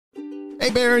Hey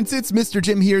parents, it's Mr.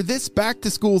 Jim here. This back to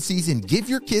school season, give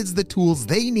your kids the tools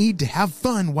they need to have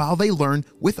fun while they learn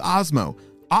with Osmo.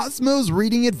 Osmo's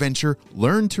Reading Adventure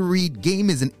Learn to Read game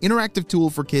is an interactive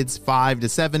tool for kids 5 to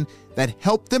 7 that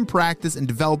help them practice and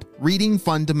develop reading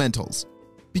fundamentals.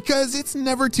 Because it's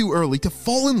never too early to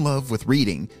fall in love with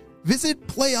reading. Visit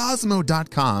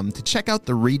playosmo.com to check out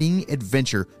the Reading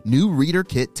Adventure new reader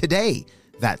kit today.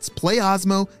 That's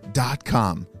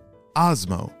playosmo.com.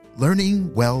 Osmo.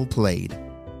 Learning well played.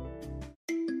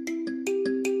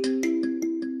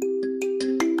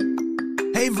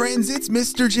 Hey friends, it's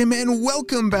Mr. Jim and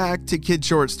welcome back to Kid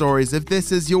Short Stories. If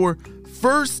this is your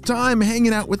first time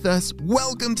hanging out with us,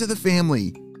 welcome to the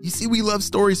family. You see, we love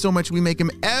stories so much we make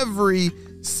them every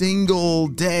single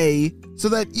day so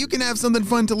that you can have something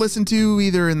fun to listen to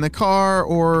either in the car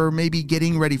or maybe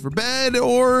getting ready for bed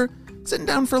or sitting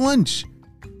down for lunch.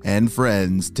 And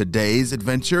friends, today's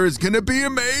adventure is going to be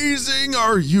amazing.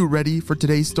 Are you ready for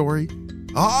today's story?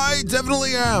 I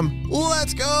definitely am.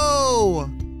 Let's go.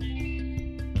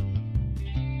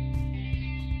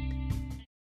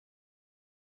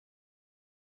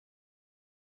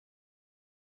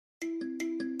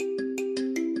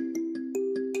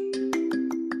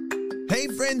 Hey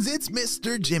friends, it's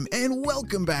Mr. Jim and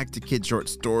welcome back to Kid Short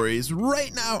Stories.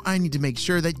 Right now, I need to make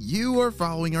sure that you are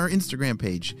following our Instagram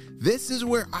page. This is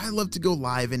where I love to go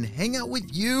live and hang out with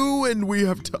you, and we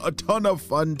have a ton of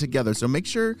fun together. So make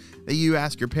sure that you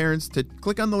ask your parents to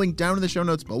click on the link down in the show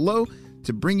notes below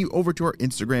to bring you over to our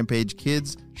Instagram page,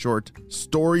 Kids Short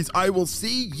Stories. I will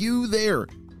see you there.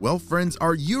 Well, friends,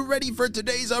 are you ready for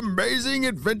today's amazing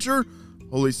adventure?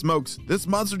 Holy smokes, this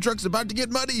monster truck's about to get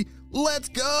muddy. Let's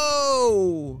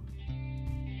go!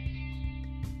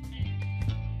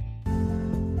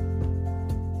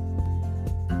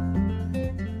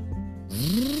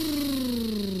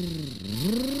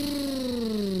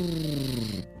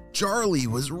 Charlie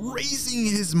was racing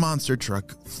his monster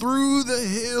truck through the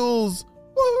hills.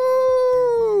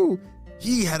 Woo!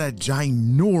 He had a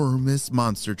ginormous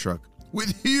monster truck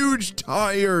with huge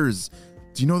tires.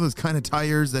 Do you know those kind of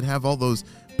tires that have all those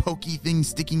pokey things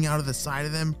sticking out of the side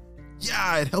of them?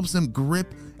 Yeah, it helps them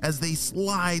grip as they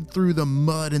slide through the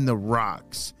mud and the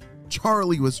rocks.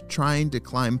 Charlie was trying to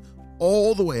climb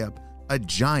all the way up a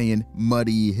giant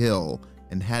muddy hill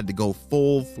and had to go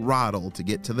full throttle to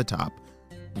get to the top.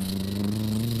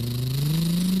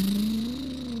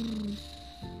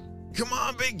 Come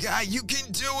on, big guy, you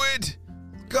can do it!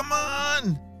 Come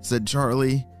on, said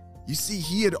Charlie. You see,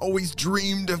 he had always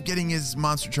dreamed of getting his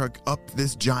monster truck up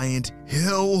this giant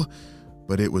hill,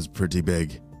 but it was pretty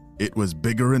big. It was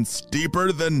bigger and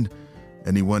steeper than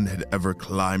anyone had ever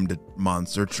climbed a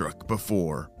monster truck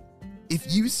before.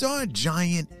 If you saw a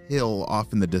giant hill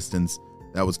off in the distance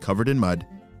that was covered in mud,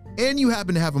 and you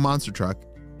happen to have a monster truck,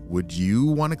 would you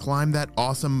want to climb that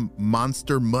awesome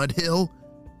monster mud hill?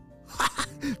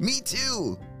 Me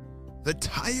too! The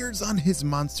tires on his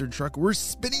monster truck were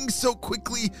spinning so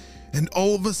quickly, and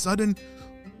all of a sudden,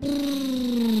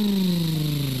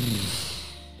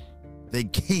 they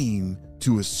came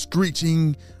to a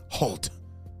screeching halt.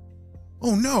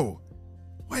 Oh no!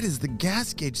 Why does the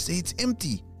gas gauge say it's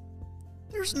empty?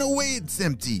 There's no way it's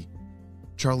empty.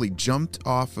 Charlie jumped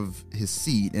off of his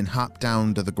seat and hopped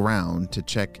down to the ground to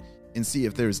check and see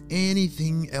if there's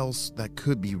anything else that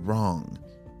could be wrong.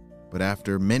 But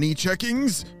after many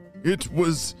checkings, it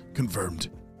was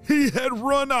confirmed. He had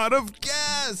run out of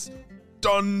gas!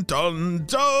 Dun, dun,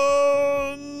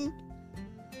 dun!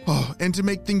 Oh, and to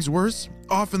make things worse,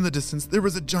 off in the distance, there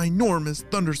was a ginormous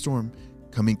thunderstorm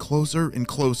coming closer and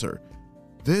closer.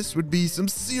 This would be some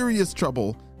serious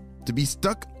trouble. To be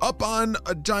stuck up on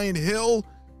a giant hill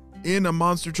in a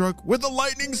monster truck with a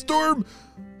lightning storm?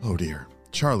 Oh dear,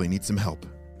 Charlie needs some help.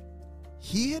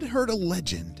 He had heard a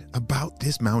legend about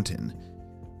this mountain,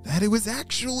 that it was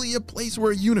actually a place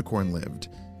where a unicorn lived.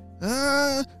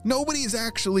 Nobody's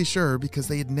actually sure because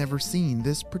they had never seen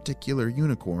this particular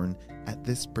unicorn at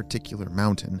this particular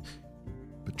mountain.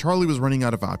 But Charlie was running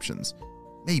out of options.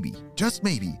 Maybe, just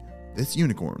maybe, this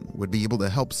unicorn would be able to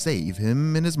help save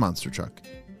him and his monster truck.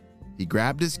 He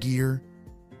grabbed his gear,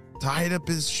 tied up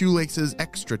his shoelaces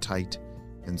extra tight,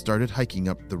 and started hiking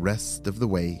up the rest of the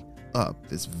way up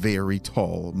this very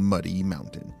tall, muddy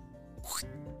mountain.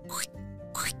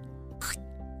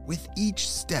 With each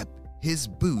step, his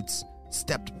boots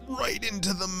stepped right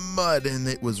into the mud, and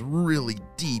it was really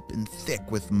deep and thick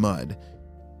with mud.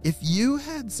 If you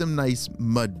had some nice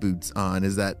mud boots on,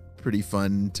 is that pretty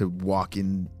fun to walk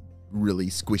in really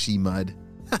squishy mud?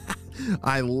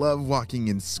 I love walking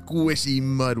in squishy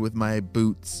mud with my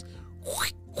boots.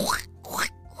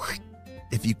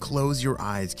 If you close your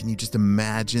eyes, can you just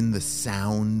imagine the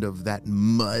sound of that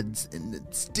mud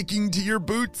sticking to your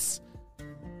boots?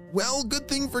 Well, good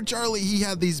thing for Charlie he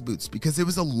had these boots because it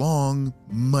was a long,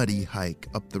 muddy hike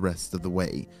up the rest of the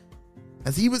way.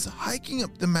 As he was hiking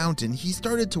up the mountain, he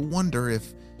started to wonder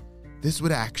if this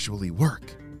would actually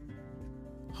work.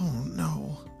 "Oh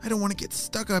no, I don't want to get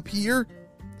stuck up here,"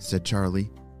 said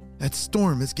Charlie. "That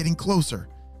storm is getting closer.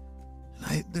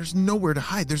 And there's nowhere to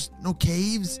hide. There's no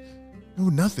caves, no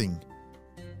nothing.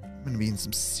 I'm going to be in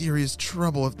some serious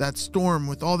trouble if that storm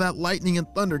with all that lightning and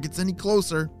thunder gets any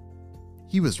closer."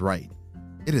 He was right.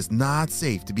 It is not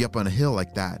safe to be up on a hill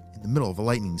like that in the middle of a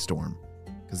lightning storm,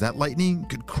 because that lightning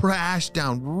could crash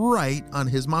down right on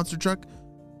his monster truck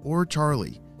or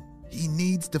Charlie. He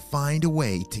needs to find a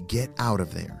way to get out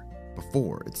of there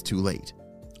before it's too late.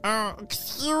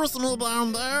 Excuse me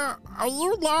down there. Are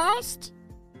you lost?"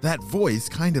 That voice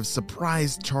kind of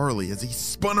surprised Charlie as he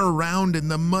spun around in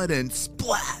the mud and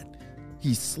splat!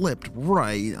 He slipped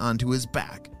right onto his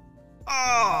back.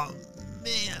 Oh,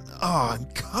 man. Oh, I'm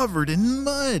covered in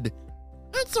mud.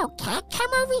 "It's okay.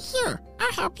 Come over here.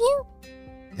 I'll help you."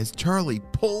 As Charlie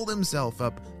pulled himself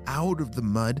up out of the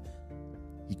mud,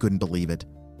 he couldn't believe it.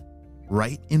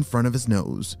 Right in front of his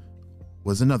nose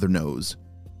was another nose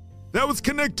that was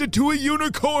connected to a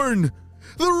unicorn.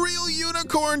 The real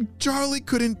unicorn! Charlie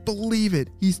couldn't believe it.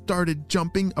 He started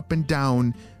jumping up and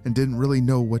down and didn't really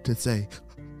know what to say.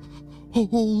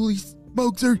 "Holy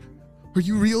smokes, are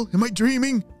you real? Am I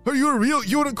dreaming? Are you a real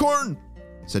unicorn?"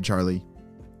 said Charlie.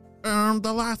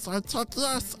 The last I checked,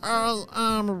 yes, I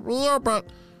am real, but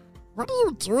what are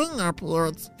you doing up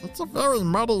here? It's a very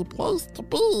muddy place to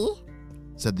be,"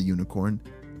 said the unicorn.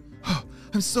 "Oh,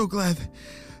 I'm so glad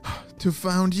to have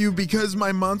found you because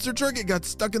my monster truck, it got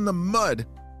stuck in the mud."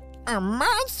 "A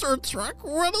monster truck?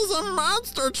 What is a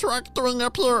monster truck doing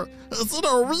up here? Is it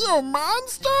a real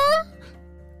monster?"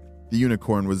 The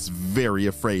unicorn was very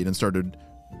afraid and started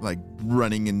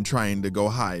running and trying to go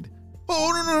hide.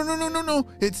 "Oh, no.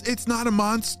 It's not a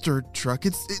monster truck.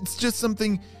 It's just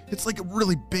something. It's like a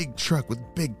really big truck with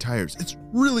big tires. It's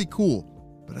really cool,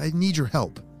 but I need your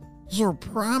help." "You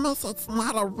promise it's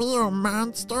not a real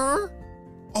monster?"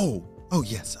 Oh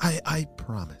yes, I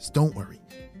promise. Don't worry.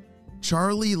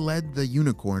 Charlie led the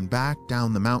unicorn back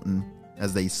down the mountain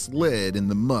as they slid in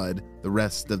the mud the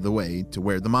rest of the way to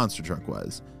where the monster truck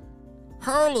was.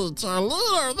 "Holy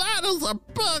Toledo, that is a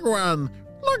big one!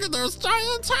 Look at those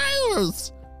giant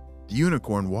tires!" The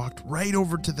unicorn walked right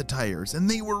over to the tires, and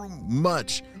they were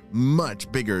much,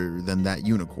 much bigger than that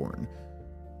unicorn.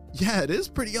 "Yeah, it is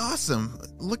pretty awesome.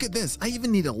 Look at this. I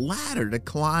even need a ladder to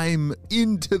climb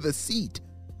into the seat."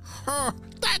 "Oh,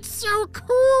 that's so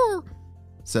cool,"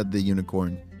 said the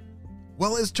unicorn.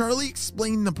 Well, as Charlie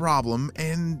explained the problem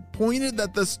and pointed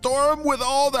that the storm with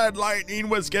all that lightning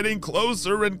was getting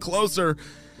closer and closer,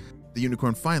 the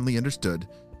unicorn finally understood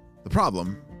the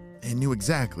problem and knew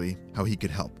exactly how he could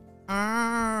help. "Oh,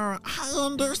 I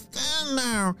understand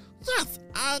now. Yes,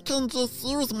 I can just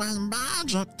use my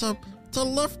magic to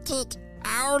lift it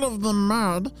out of the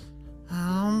mud.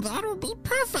 That'll be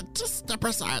perfect. Just step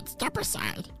aside, step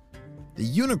aside." The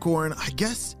unicorn, I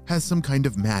guess, has some kind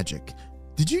of magic.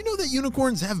 Did you know that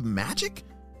unicorns have magic?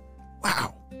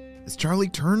 Wow. As Charlie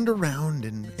turned around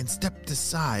and stepped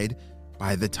aside,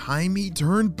 by the time he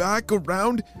turned back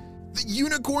around, the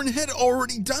unicorn had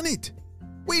already done it.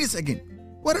 "Wait a second.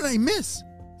 What did I miss?"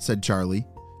 said Charlie.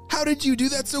 "How did you do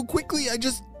that so quickly? I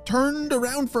just turned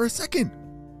around for a second."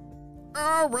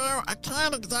 "Oh, well, I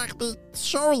can't exactly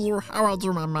show you how I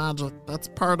do my magic. That's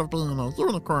part of being a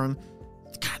unicorn.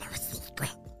 It's kind of a secret.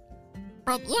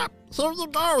 But yep, here you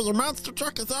go. Your monster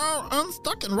truck is all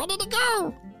unstuck and ready to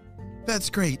go."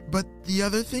 That's great, but the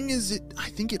other thing is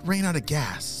I think it ran out of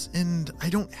gas, and I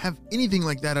don't have anything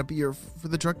like that up here for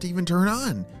the truck to even turn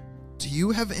on. Do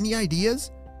you have any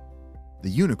ideas? The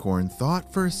unicorn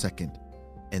thought for a second,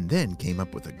 and then came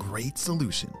up with a great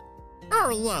solution. "Oh,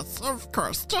 yes, of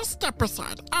course. Just step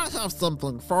aside. I have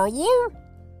something for you."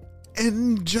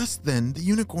 And just then, the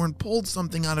unicorn pulled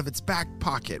something out of its back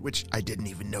pocket, which I didn't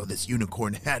even know this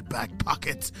unicorn had back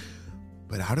pockets.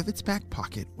 But out of its back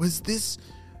pocket was this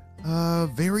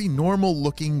very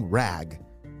normal-looking rag.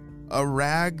 A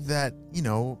rag that,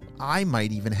 I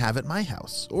might even have at my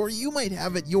house, or you might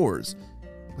have at yours.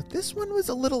 But this one was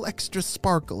a little extra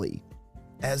sparkly.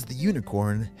 As the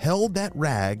unicorn held that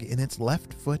rag in its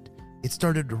left foot, it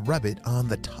started to rub it on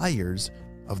the tires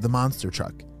of the monster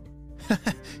truck.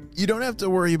 You don't have to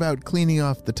worry about cleaning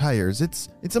off the tires.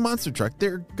 It's a monster truck.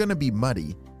 They're gonna be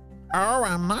muddy. "Oh,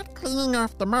 I'm not cleaning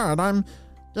off the mud. I'm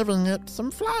giving it some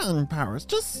flying powers.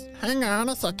 Just hang on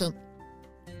a second."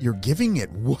 You're giving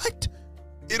it what?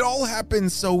 It all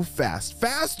happened so fast,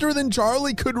 faster than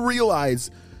Charlie could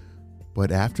realize.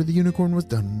 But after the unicorn was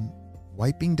done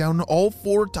wiping down all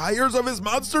 4 tires of his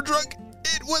monster truck,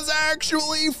 it was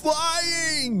actually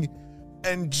flying!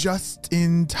 And just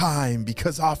in time,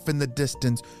 because off in the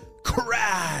distance,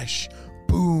 crash,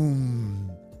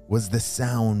 boom, was the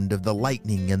sound of the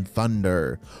lightning and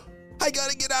thunder. I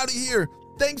gotta get out of here.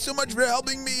 Thanks so much for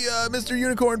helping me, Mr.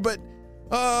 Unicorn, but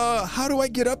how do I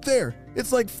get up there?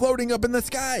 It's like floating up in the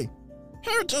sky.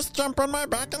 Here, just jump on my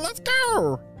back and let's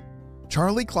go.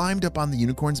 Charlie climbed up on the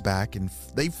unicorn's back and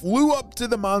they flew up to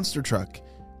the monster truck.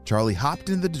 Charlie hopped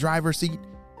into the driver's seat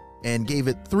and gave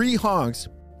it 3 honks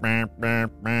and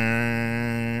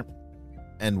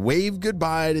waved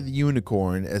goodbye to the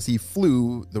unicorn as he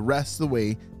flew the rest of the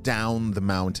way down the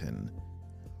mountain.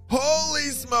 Holy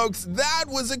smokes, that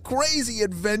was a crazy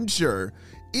adventure.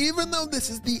 Even though this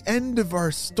is the end of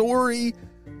our story,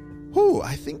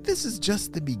 I think this is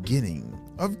just the beginning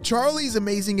of Charlie's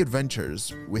amazing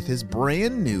adventures with his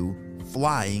brand new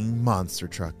flying monster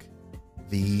truck.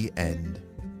 The end.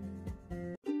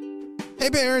 Hey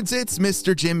parents, it's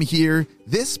Mr. Jim here.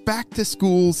 This back to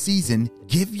school season,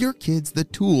 give your kids the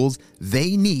tools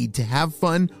they need to have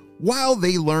fun while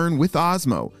they learn with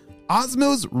Osmo.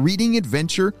 Osmo's Reading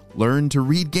Adventure Learn to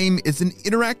Read game is an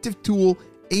interactive tool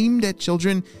aimed at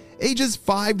children ages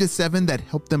 5 to 7 that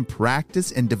help them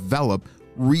practice and develop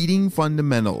reading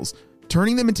fundamentals,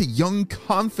 turning them into young,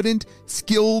 confident,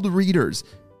 skilled readers,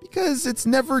 because it's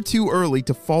never too early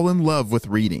to fall in love with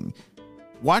reading.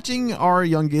 Watching our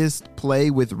youngest play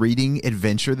with Reading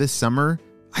Adventure this summer,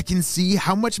 I can see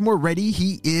how much more ready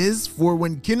he is for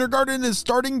when kindergarten is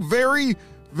starting very,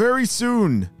 very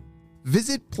soon.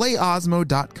 Visit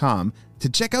playosmo.com to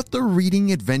check out the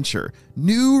Reading Adventure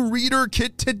new reader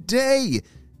kit today.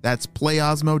 That's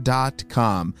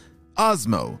playosmo.com.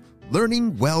 Osmo,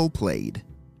 learning well played.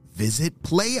 Visit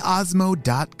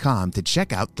playosmo.com to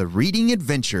check out the Reading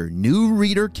Adventure new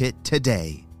reader kit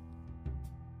today.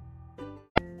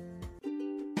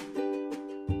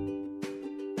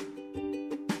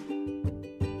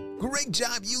 Great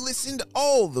job, you listened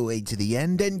all the way to the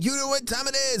end, and you know what time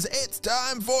it is. It's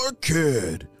time for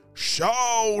Kid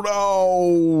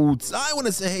Shoutouts. I want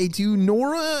to say hey to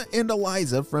Nora and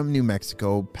Eliza from New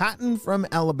Mexico, Patton from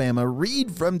Alabama,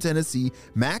 Reed from Tennessee,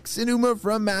 Max and Uma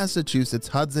from Massachusetts,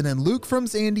 Hudson and Luke from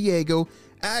San Diego,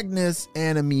 Agnes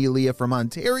and Amelia from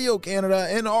Ontario, Canada,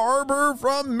 and Arbor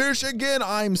from Michigan.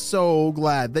 I'm so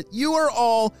glad that you are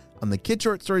all on the Kid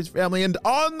Short Stories family and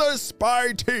on the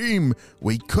Spy team.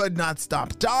 We could not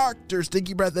stop Dr.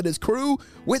 Stinky Breath and his crew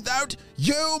without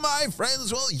you, my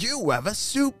friends. Well, you have a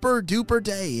super duper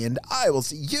day, and I will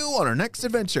see you on our next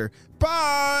adventure.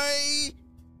 Bye!